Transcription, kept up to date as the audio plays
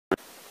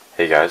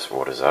Hey guys,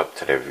 what is up?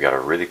 Today we've got a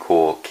really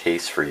cool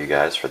case for you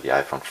guys for the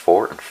iPhone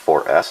 4 and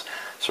 4S.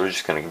 So we're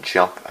just going to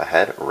jump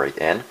ahead right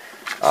in.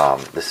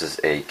 This is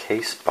a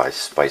case by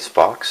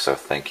Spicebox, so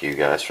thank you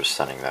guys for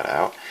sending that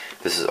out.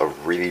 This is a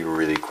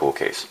really cool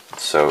case.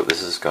 So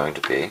this is going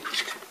to be,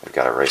 we've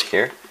got it right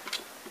here.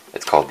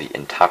 It's called the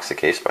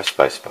Intoxicase by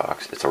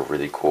Spicebox. It's a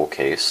really cool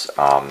case.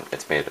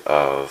 It's made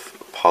of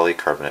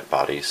polycarbonate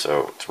body,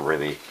 so it's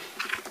really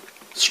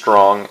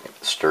strong,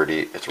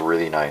 sturdy, it's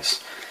really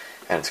nice,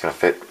 and it's going to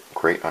fit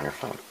great on your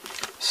phone.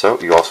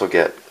 So you also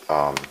get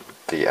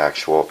the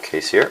actual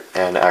case here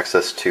and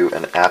access to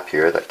an app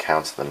here that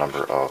counts the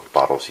number of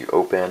bottles you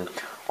open,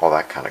 all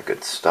that kind of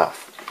good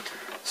stuff.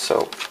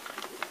 So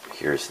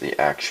here's the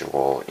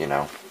actual,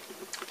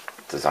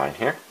 design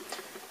here,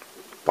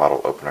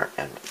 bottle opener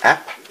and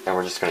app, and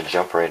we're just going to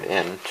jump right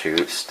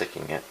into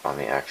sticking it on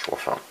the actual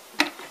phone.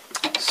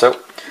 So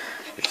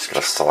you're just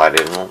going to slide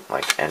it in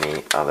like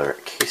any other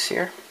case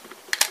here,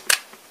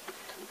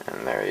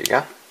 and there you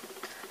go.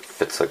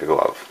 Fits like a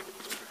glove.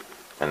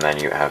 And then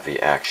you have the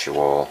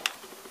actual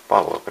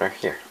bottle opener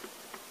here.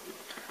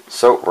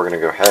 So we're going to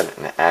go ahead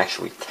and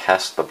actually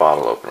test the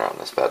bottle opener on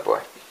this bad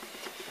boy.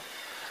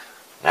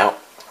 Now,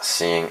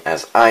 seeing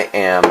as I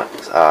am,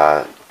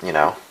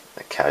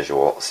 a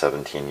casual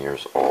 17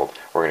 years old,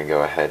 we're going to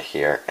go ahead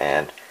here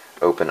and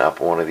open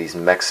up one of these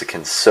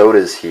Mexican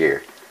sodas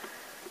here.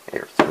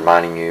 It's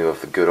reminding you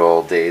of the good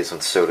old days when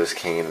sodas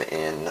came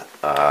in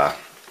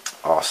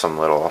awesome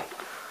little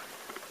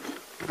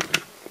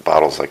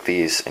bottles like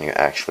these, and you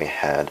actually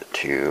had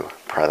to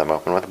pry them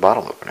open with a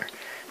bottle opener.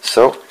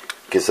 So,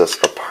 gives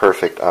us a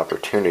perfect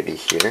opportunity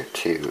here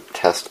to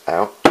test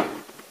out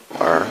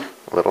our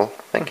little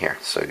thing here.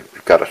 So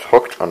you've got it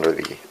hooked under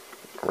the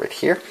right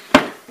here,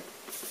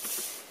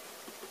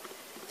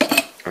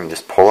 and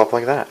just pull up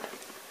like that.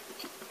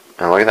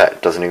 And look at that,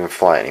 it doesn't even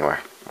fly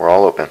anywhere. We're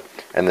all open.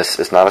 And this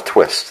is not a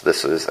twist,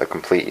 this is a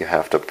complete, you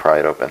have to pry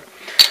it open.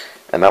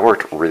 And that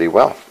worked really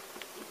well.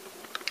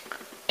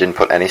 Didn't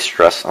put any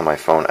stress on my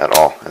phone at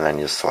all. And then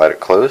you just slide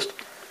it closed.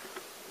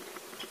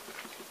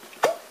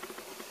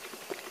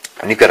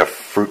 And you've got a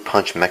fruit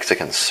punch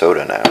Mexican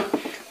soda now.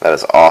 That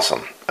is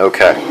awesome.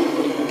 Okay,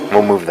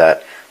 we'll move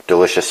that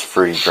delicious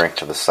fruity drink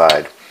to the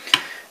side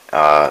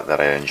that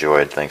I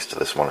enjoyed thanks to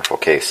this wonderful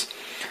case.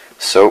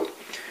 So,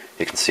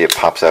 you can see it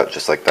pops out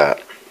just like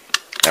that.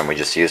 And we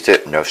just used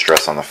it, no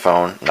stress on the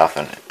phone,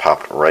 nothing. It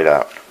popped right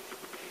out.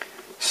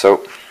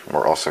 So,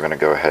 we're also going to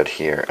go ahead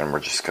here and we're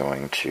just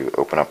going to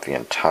open up the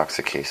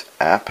Intoxicase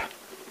app.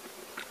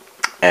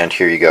 And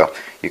here you go.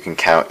 You can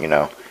count, you're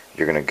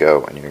going to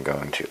go and you're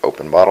going to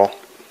open bottle.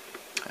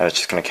 And it's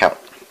just going to count.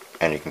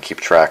 And you can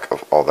keep track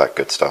of all that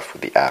good stuff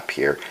with the app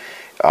here.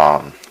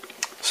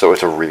 So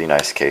it's a really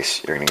nice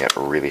case. You're going to get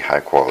really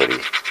high quality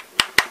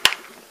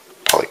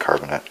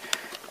polycarbonate.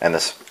 And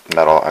this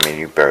metal,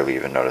 you barely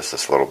even notice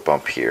this little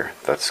bump here.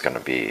 That's going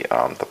to be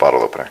the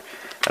bottle opener.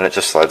 And it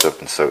just slides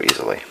open so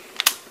easily.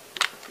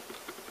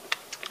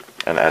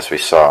 And as we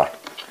saw,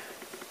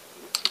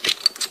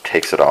 it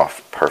takes it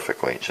off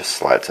perfectly. It just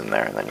slides in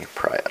there and then you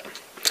pry it.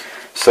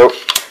 So,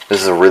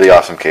 this is a really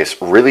awesome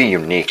case. Really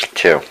unique,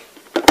 too.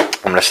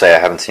 I'm going to say I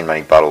haven't seen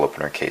many bottle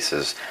opener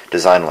cases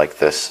designed like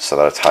this so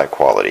that it's high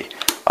quality.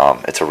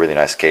 It's a really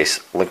nice case.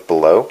 Link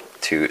below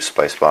to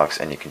Spicebox,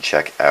 and you can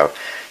check out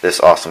this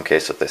awesome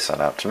case that they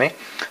sent out to me.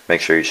 Make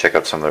sure you check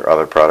out some of their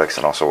other products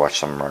and also watch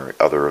some of our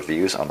other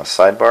reviews on the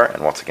sidebar.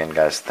 And once again,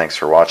 guys, thanks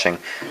for watching.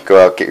 Go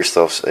out, get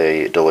yourselves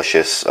a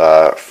delicious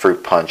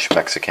fruit punch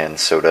Mexican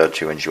soda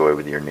to enjoy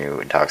with your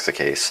new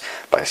Intoxicase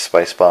by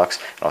Spicebox,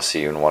 and I'll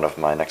see you in one of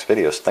my next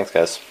videos. Thanks,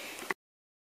 guys.